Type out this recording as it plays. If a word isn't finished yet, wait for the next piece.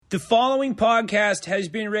The following podcast has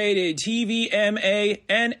been rated TVMA,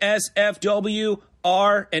 NSFW,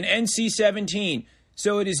 R, and NC-17,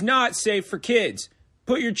 so it is not safe for kids.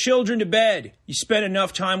 Put your children to bed. You spend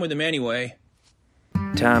enough time with them anyway.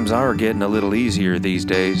 Times are getting a little easier these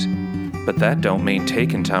days, but that don't mean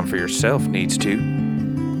taking time for yourself needs to.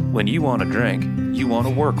 When you want a drink, you want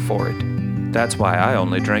to work for it. That's why I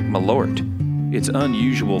only drink Malort. Its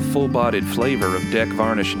unusual full-bodied flavor of deck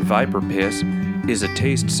varnish and viper piss is a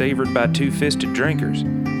taste savored by two-fisted drinkers.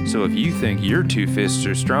 So if you think your two fists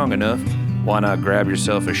are strong enough, why not grab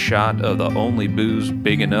yourself a shot of the only booze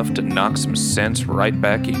big enough to knock some sense right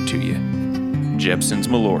back into you? Jeppson's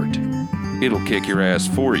Malort. It'll kick your ass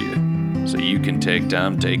for you, so you can take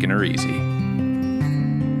time taking her easy.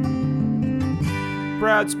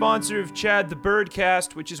 Proud sponsor of Chad the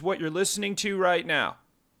Birdcast, which is what you're listening to right now.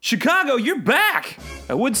 Chicago, you're back!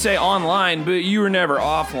 I would say online, but you were never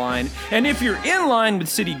offline. And if you're in line with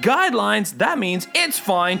city guidelines, that means it's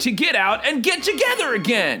fine to get out and get together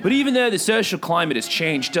again. But even though the social climate has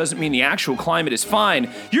changed, doesn't mean the actual climate is fine.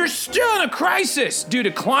 You're still in a crisis due to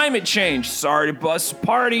climate change. Sorry to bust a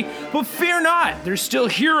party, but fear not, there's still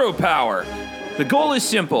hero power. The goal is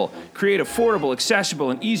simple: create affordable, accessible,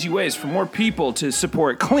 and easy ways for more people to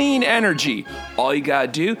support clean energy. All you gotta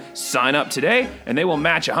do, sign up today, and they will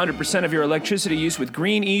match 100% of your electricity use with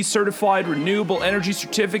Green E certified renewable energy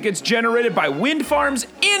certificates generated by wind farms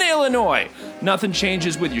in Illinois. Nothing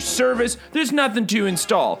changes with your service. There's nothing to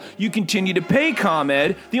install. You continue to pay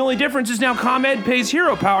ComEd. The only difference is now ComEd pays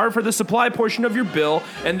Hero Power for the supply portion of your bill,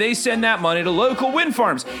 and they send that money to local wind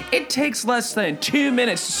farms. It takes less than 2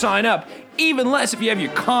 minutes to sign up. Even less if you have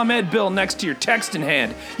your ComEd bill next to your text in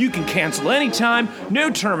hand. You can cancel anytime, no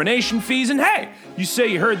termination fees, and hey, you say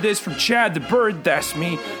you heard this from Chad the Bird, that's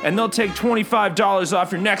me, and they'll take $25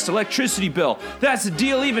 off your next electricity bill. That's a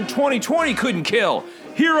deal even 2020 couldn't kill.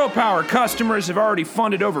 Hero Power customers have already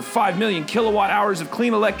funded over 5 million kilowatt hours of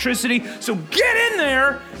clean electricity, so get in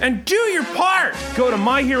there and do your part. Go to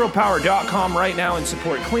myheropower.com right now and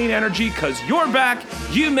support clean energy, because you're back,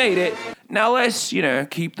 you made it. Now let's,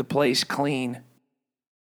 keep the place clean.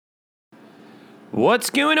 What's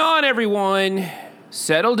going on, everyone?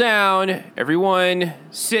 Settle down. Everyone,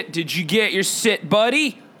 sit. Did you get your sit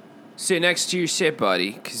buddy? Sit next to your sit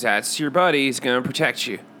buddy, because that's your buddy. He's going to protect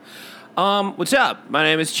you. What's up? My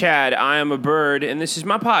name is Chad. I am a bird, and this is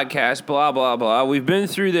my podcast, blah, blah, blah. We've been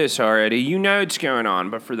through this already. You know what's going on,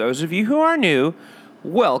 but for those of you who are new,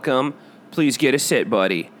 welcome. Please get a sit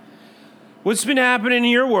buddy. What's been happening in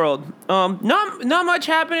your world? Not much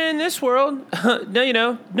happening in this world.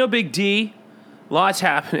 No big D. Lots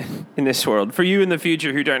happening in this world. For you in the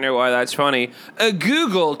future who don't know why that's funny,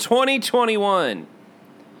 Google 2021.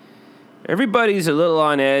 Everybody's a little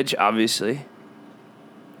on edge, obviously.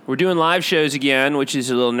 We're doing live shows again, which is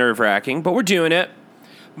a little nerve-wracking, but we're doing it.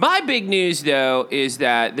 My big news, though, is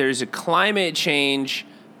that there's a climate change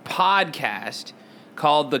podcast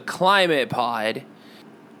called The Climate Pod.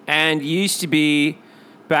 And used to be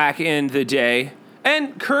back in the day,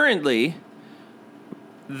 and currently,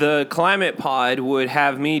 the Climate Pod would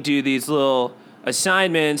have me do these little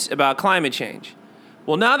assignments about climate change.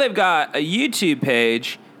 Well, now they've got a YouTube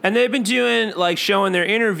page, and they've been doing, showing their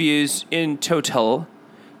interviews in total.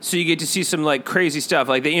 So you get to see some, crazy stuff.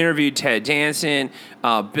 Like, they interviewed Ted Danson,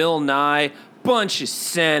 Bill Nye, bunch of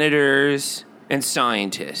senators and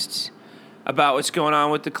scientists about what's going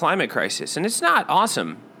on with the climate crisis. And it's not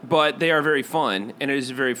awesome, but they are very fun, and it is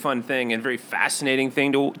a very fun thing and very fascinating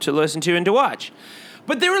thing to listen to and to watch.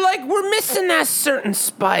 But they were like, we're missing that certain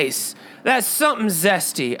spice, that something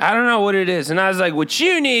zesty. I don't know what it is. And I was like, what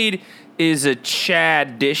you need is a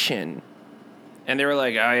Chad-dition. And they were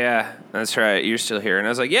like, oh, yeah, that's right, you're still here. And I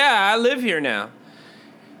was like, yeah, I live here now.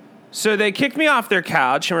 So they kicked me off their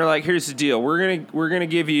couch and were like, here's the deal. We're gonna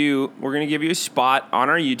give you a spot on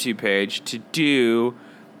our YouTube page to do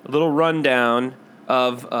a little rundown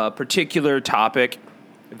of a particular topic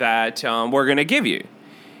that we're going to give you.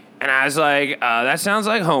 And I was like, that sounds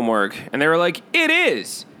like homework. And they were like, it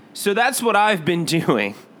is. So that's what I've been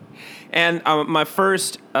doing. And my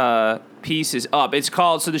first piece is up.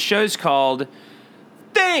 So the show's called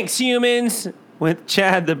Thanks, Humans, with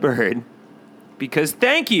Chad the Bird. Because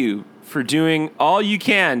thank you for doing all you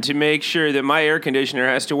can to make sure that my air conditioner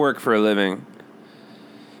has to work for a living.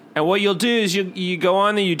 And what you'll do is you go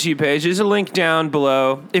on the YouTube page. There's a link down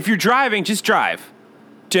below. If you're driving, just drive.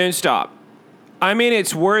 Don't stop. I mean,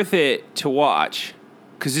 it's worth it to watch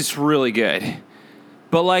because it's really good.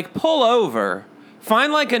 But, pull over.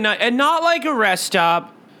 Find, and not a rest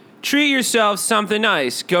stop. Treat yourself something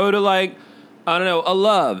nice. Go to, a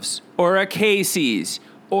Love's or a Casey's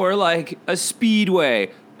or, a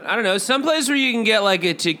Speedway. I don't know, some place where you can get like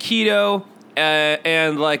a taquito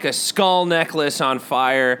and like a skull necklace on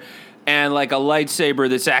fire and like a lightsaber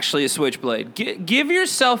that's actually a switchblade. Give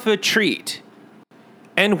yourself a treat.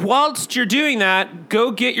 And whilst you're doing that,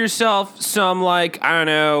 go get yourself some, like, I don't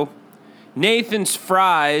know, Nathan's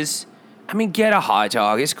fries. I mean, get a hot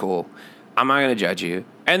dog. It's cool. I'm not going to judge you.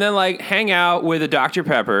 And then, like, hang out with a Dr.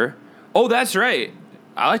 Pepper. Oh, that's right.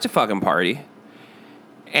 I like to fucking party.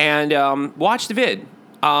 And watch the vid.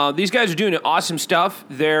 These guys are doing awesome stuff.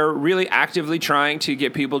 They're really actively trying to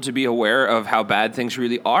get people to be aware of how bad things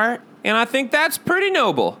really are. And I think that's pretty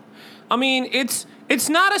noble. I mean, it's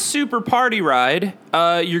not a super party ride.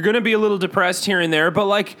 You're going to be a little depressed here and there, but,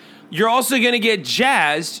 like, you're also going to get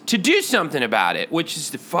jazzed to do something about it, which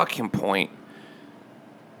is the fucking point.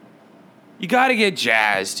 You got to get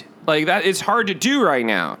jazzed. Like, that, it's hard to do right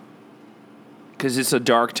now because it's a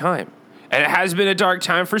dark time. And it has been a dark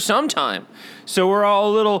time for some time. So we're all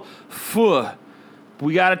a little fuh.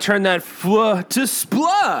 We got to turn that fuh to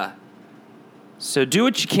spluh. So do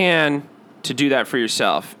what you can to do that for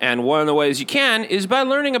yourself. And one of the ways you can is by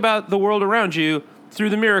learning about the world around you through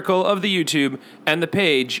the miracle of the YouTube. And the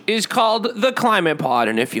page is called The Climate Pod.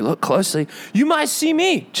 And if you look closely, you might see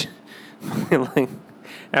me. Like,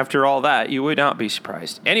 after all that, you would not be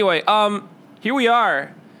surprised. Anyway, here we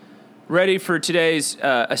are, ready for today's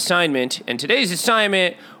assignment. And today's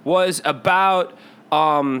assignment was about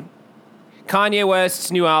Kanye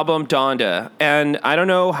West's new album, Donda. And I don't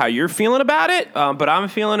know how you're feeling about it, but I'm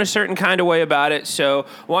feeling a certain kind of way about it. So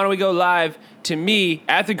why don't we go live to me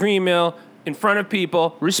at the Green Mill in front of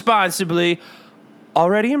people, responsibly,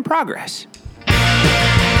 already in progress.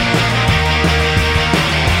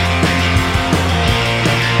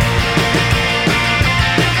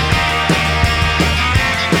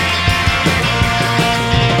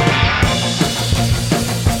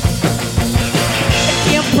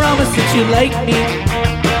 Promise that you like me,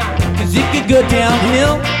 'cause it could go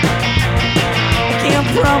downhill. I can't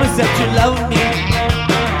promise that you love me,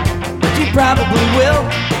 but you probably will.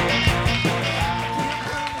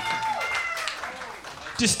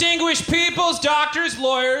 Distinguished peoples, doctors,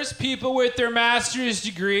 lawyers, people with their master's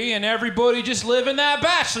degree, and everybody just living that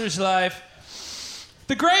bachelor's life.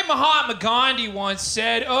 The great Mahatma Gandhi once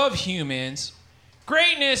said of humans,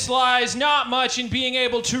 greatness lies not much in being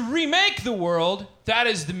able to remake the world, that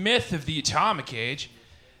is the myth of the atomic age,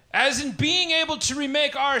 as in being able to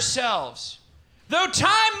remake ourselves. Though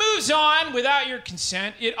time moves on without your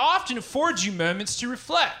consent, it often affords you moments to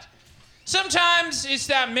reflect. Sometimes it's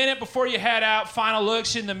that minute before you head out, final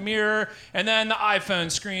looks in the mirror, and then the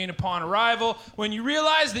iPhone screen upon arrival, when you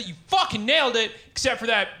realize that you fucking nailed it, except for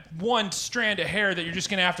that one strand of hair that you're just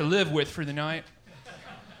gonna have to live with for the night.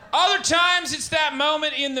 Other times, it's that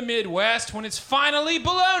moment in the Midwest when it's finally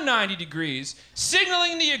below 90 degrees,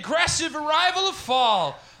 signaling the aggressive arrival of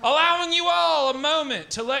fall, allowing you all a moment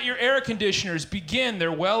to let your air conditioners begin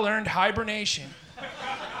their well-earned hibernation.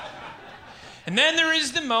 And then there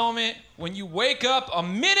is the moment when you wake up a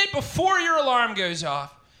minute before your alarm goes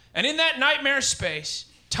off, and in that nightmare space,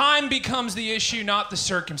 time becomes the issue, not the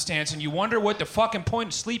circumstance, and you wonder what the fucking point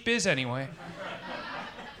of sleep is anyway.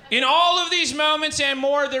 In all of these moments and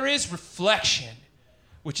more, there is reflection,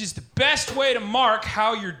 which is the best way to mark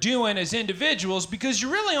how you're doing as individuals because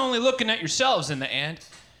you're really only looking at yourselves in the end.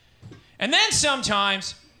 And then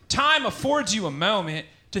sometimes, time affords you a moment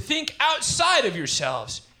to think outside of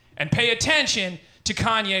yourselves and pay attention to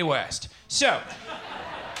Kanye West. So,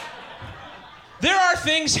 there are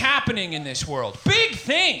things happening in this world. Big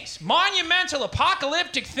things, monumental,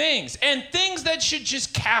 apocalyptic things, and things that should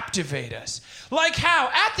just captivate us. Like how,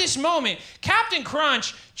 at this moment, Captain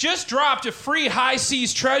Crunch just dropped a free high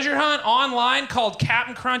seas treasure hunt online called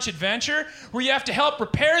Captain Crunch Adventure, where you have to help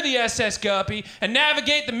repair the SS Guppy and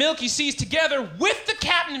navigate the Milky Seas together with the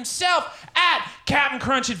captain himself at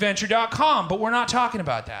CaptainCrunchAdventure.com. But we're not talking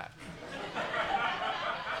about that.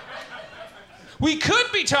 We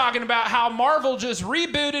could be talking about how Marvel just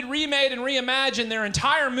rebooted, remade, and reimagined their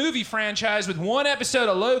entire movie franchise with one episode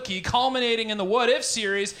of Loki, culminating in the What If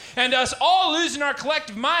series, and us all losing our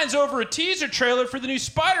collective minds over a teaser trailer for the new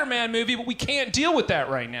Spider-Man movie, but we can't deal with that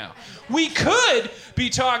right now. We could be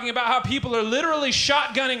talking about how people are literally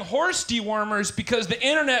shotgunning horse dewormers because the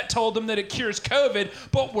internet told them that it cures COVID,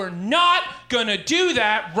 but we're not gonna do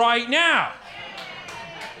that right now.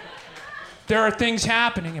 There are things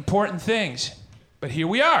happening, important things. But here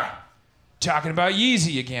we are, talking about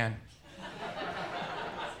Yeezy again.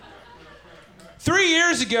 3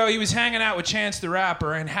 years ago, he was hanging out with Chance the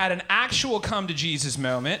Rapper and had an actual come-to-Jesus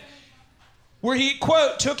moment. where he,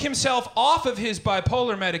 quote, took himself off of his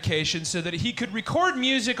bipolar medication so that he could record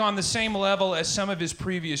music on the same level as some of his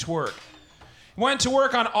previous work. He went to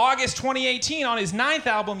work on August 2018 on his 9th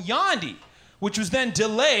album, Yandhi, which was then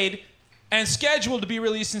delayed and scheduled to be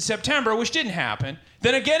released in September, which didn't happen.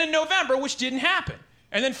 Then again in November, which didn't happen.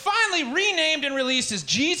 And then finally renamed and released as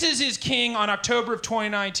Jesus is King on October of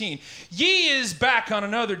 2019. Ye is back on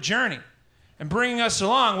another journey and bringing us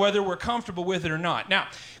along whether we're comfortable with it or not. Now,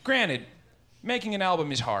 granted, making an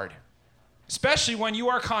album is hard, especially when you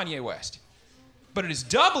are Kanye West. But it is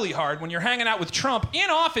doubly hard when you're hanging out with Trump in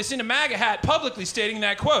office in a MAGA hat publicly stating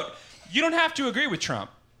that, quote, you don't have to agree with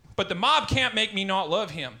Trump, but the mob can't make me not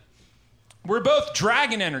love him. We're both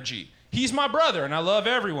dragon energy. He's my brother and I love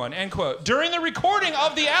everyone, end quote. During the recording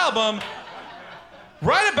of the album,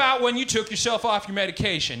 right about when you took yourself off your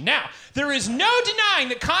medication. Now, there is no denying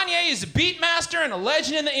that Kanye is a beat master and a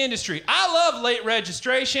legend in the industry. I love Late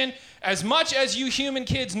Registration as much as you human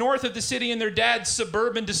kids north of the city and their dad's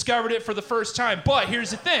Suburban discovered it for the first time. But here's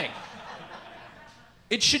the thing.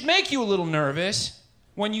 It should make you a little nervous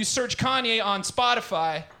when you search Kanye on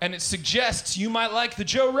Spotify and it suggests you might like the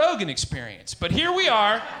Joe Rogan Experience. But here we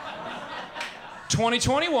are,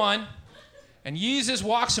 2021, and Yeezus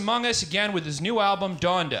walks among us again with his new album,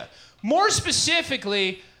 Donda. More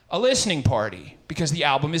specifically, a listening party, because the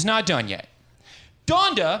album is not done yet.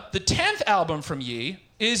 Donda, the 10th album from Ye,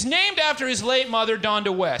 is named after his late mother,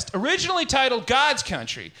 Donda West, originally titled God's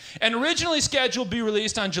Country, and originally scheduled to be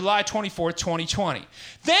released on July 24th, 2020.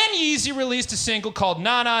 Then Yeezy released a single called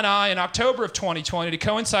Na Na Na in October of 2020 to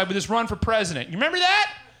coincide with his run for president. You remember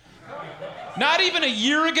that? Not even a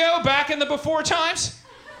year ago, back in the before times?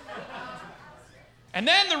 And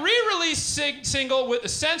then the re-released single with a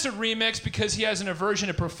censored remix because he has an aversion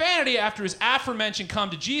to profanity after his aforementioned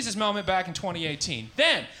Come to Jesus moment back in 2018.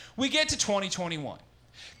 Then we get to 2021.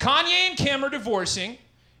 Kanye and Kim are divorcing,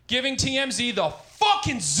 giving TMZ the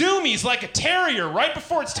fucking zoomies like a terrier right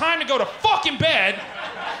before it's time to go to fucking bed.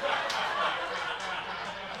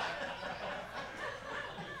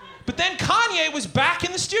 But then Kanye was back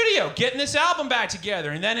in the studio getting this album back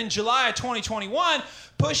together. And then in July of 2021,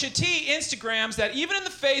 Pusha T Instagrams that even in the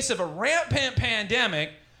face of a rampant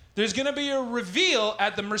pandemic, there's going to be a reveal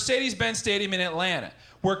at the Mercedes-Benz Stadium in Atlanta,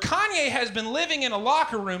 where Kanye has been living in a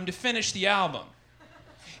locker room to finish the album.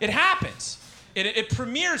 It happens. It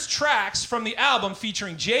premieres tracks from the album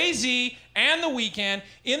featuring Jay-Z and The Weeknd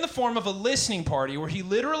in the form of a listening party where he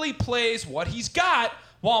literally plays what he's got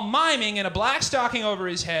while miming in a black stocking over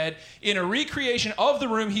his head in a recreation of the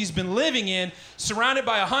room he's been living in, surrounded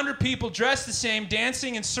by 100 people dressed the same,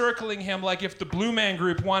 dancing and circling him like if the Blue Man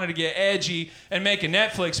Group wanted to get edgy and make a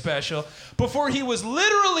Netflix special, before he was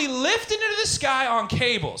literally lifted into the sky on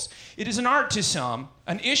cables. It is an art to some,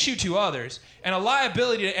 an issue to others, and a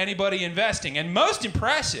liability to anybody investing. And most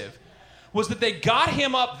impressive was that they got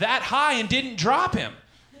him up that high and didn't drop him,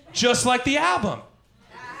 just like the album.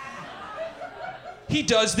 He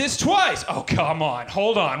does this twice. Oh, come on.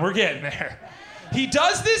 Hold on. We're getting there. He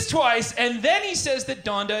does this twice, and then he says that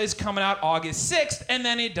Donda is coming out August 6th, and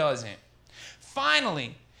then it doesn't.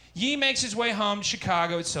 Finally, Ye makes his way home to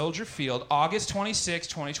Chicago at Soldier Field, August 26,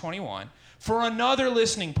 2021, for another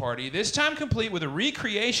listening party, this time complete with a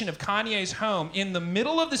recreation of Kanye's home in the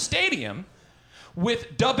middle of the stadium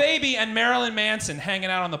with DaBaby and Marilyn Manson hanging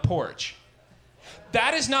out on the porch.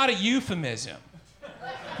 That is not a euphemism.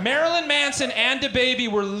 Marilyn Manson and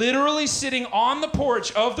DaBaby were literally sitting on the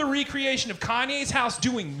porch of the recreation of Kanye's house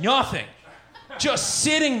doing nothing. Just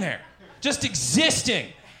sitting there. Just existing.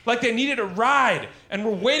 Like they needed a ride and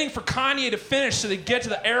were waiting for Kanye to finish so they'd get to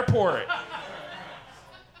the airport.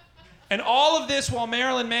 And all of this while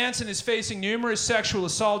Marilyn Manson is facing numerous sexual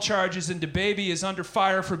assault charges and DaBaby is under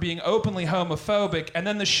fire for being openly homophobic. And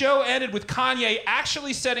then the show ended with Kanye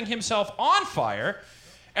actually setting himself on fire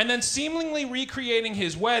and then seemingly recreating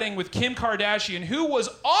his wedding with Kim Kardashian, who was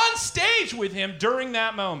on stage with him during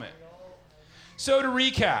that moment. So to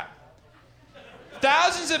recap,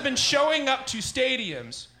 thousands have been showing up to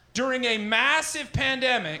stadiums during a massive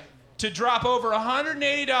pandemic to drop over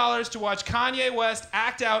 $180 to watch Kanye West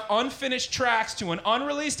act out unfinished tracks to an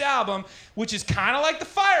unreleased album, which is kind of like the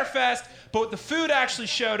Fyre Fest, but the food actually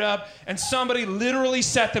showed up and somebody literally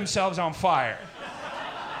set themselves on fire.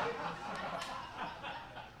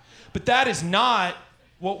 But that is not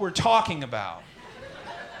what we're talking about.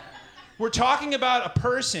 We're talking about a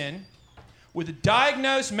person with a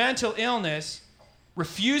diagnosed mental illness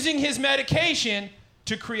refusing his medication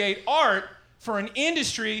to create art for an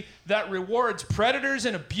industry that rewards predators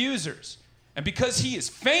and abusers. And because he is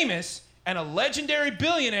famous and a legendary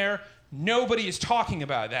billionaire, nobody is talking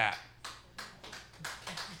about that.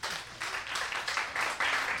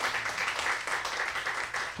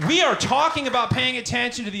 We are talking about paying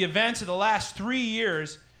attention to the events of the last 3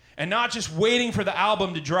 years and not just waiting for the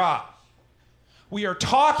album to drop. We are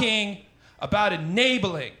talking about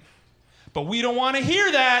enabling. But we don't want to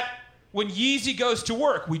hear that when Yeezy goes to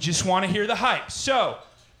work. We just want to hear the hype. So,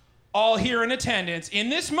 all here in attendance, in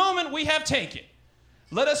this moment we have taken,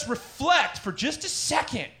 let us reflect for just a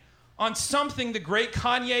second on something the great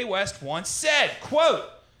Kanye West once said. Quote,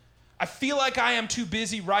 "I feel like I am too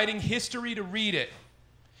busy writing history to read it."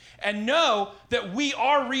 And know that we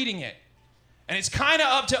are reading it. And it's kind of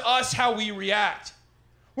up to us how we react.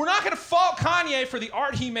 We're not going to fault Kanye for the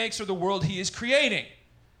art he makes or the world he is creating.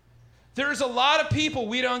 There's a lot of people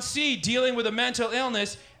we don't see dealing with a mental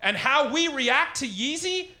illness, and how we react to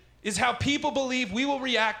Yeezy is how people believe we will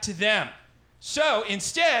react to them. So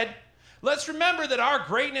instead, let's remember that our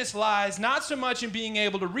greatness lies not so much in being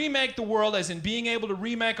able to remake the world as in being able to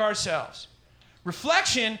remake ourselves.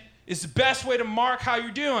 Reflection is the best way to mark how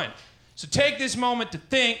you're doing. So take this moment to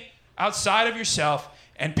think outside of yourself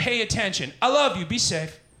and pay attention. I love you. Be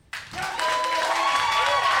safe.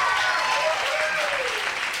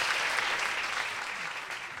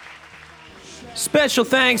 Special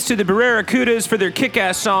thanks to the Barracudas for their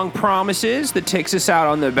kick-ass song Promises that takes us out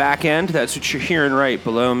on the back end. That's what you're hearing right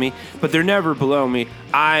below me. But they're never below me.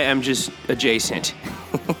 I am just adjacent.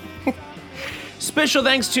 Special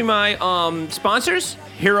thanks to my sponsors,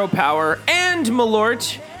 Hero Power and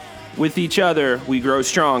Malort. With each other, we grow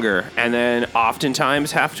stronger, and then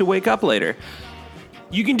oftentimes have to wake up later.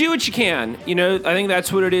 You can do what you can. You know, I think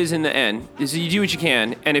that's what it is in the end, is you do what you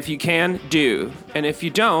can, and if you can, do. And if you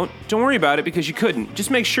don't worry about it because you couldn't.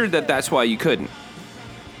 Just make sure that that's why you couldn't.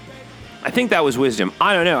 I think that was wisdom.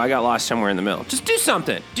 I don't know. I got lost somewhere in the middle. Just do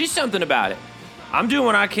something. Do something about it. I'm doing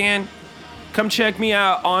what I can. Come check me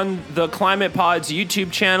out on the Climate Pod's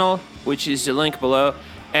YouTube channel, which is the link below.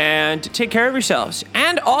 And take care of yourselves.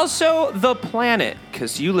 And also the planet,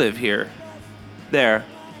 because you live here. There.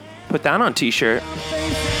 Put that on t-shirt.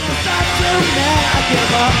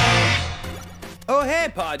 Oh, hey,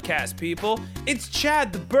 podcast people. It's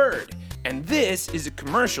Chad the Bird. And this is a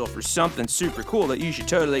commercial for something super cool that you should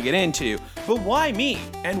totally get into. But why me?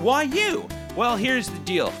 And why you? Well, here's the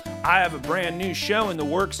deal. I have a brand new show in the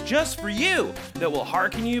works just for you that will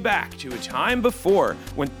hearken you back to a time before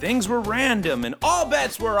when things were random and all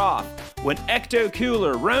bets were off. When Ecto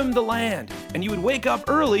Cooler roamed the land and you would wake up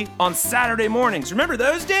early on Saturday mornings. Remember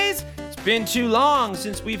those days? It's been too long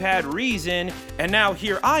since we've had reason, and now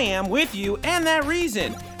here I am with you and that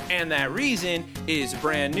reason. And that reason is a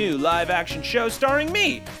brand new live-action show starring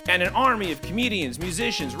me and an army of comedians,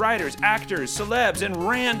 musicians, writers, actors, celebs, and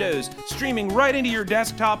randos streaming right into your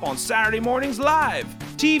desktop on Saturday mornings live.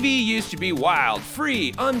 TV used to be wild,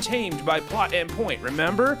 free, untamed by plot and point,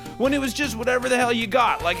 remember? When it was just whatever the hell you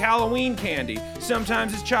got, like Halloween candy.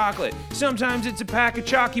 Sometimes it's chocolate, sometimes it's a pack of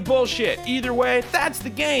chalky bullshit. Either way, that's the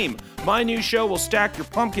game. My new show will stack your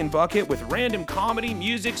pumpkin bucket with random comedy,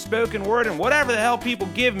 music, spoken word, and whatever the hell people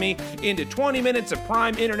give me into 20 minutes of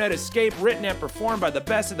prime internet escape written and performed by the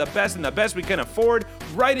best of the best and the best we can afford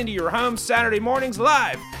right into your home Saturday mornings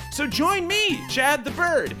live. So join me, Chad the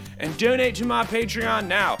Bird, and donate to my Patreon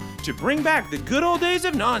now to bring back the good old days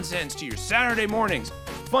of nonsense to your Saturday mornings.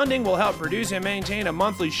 Funding will help produce and maintain a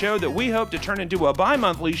monthly show that we hope to turn into a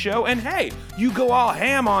bi-monthly show, and hey, you go all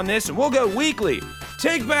ham on this and we'll go weekly.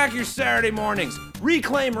 Take back your Saturday mornings,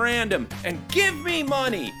 reclaim random, and give me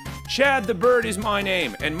money. Chad the Bird is my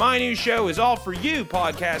name, and my new show is all for you,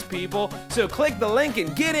 podcast people, so click the link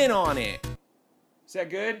and get in on it. Is that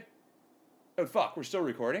good? Oh, fuck, we're still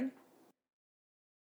recording?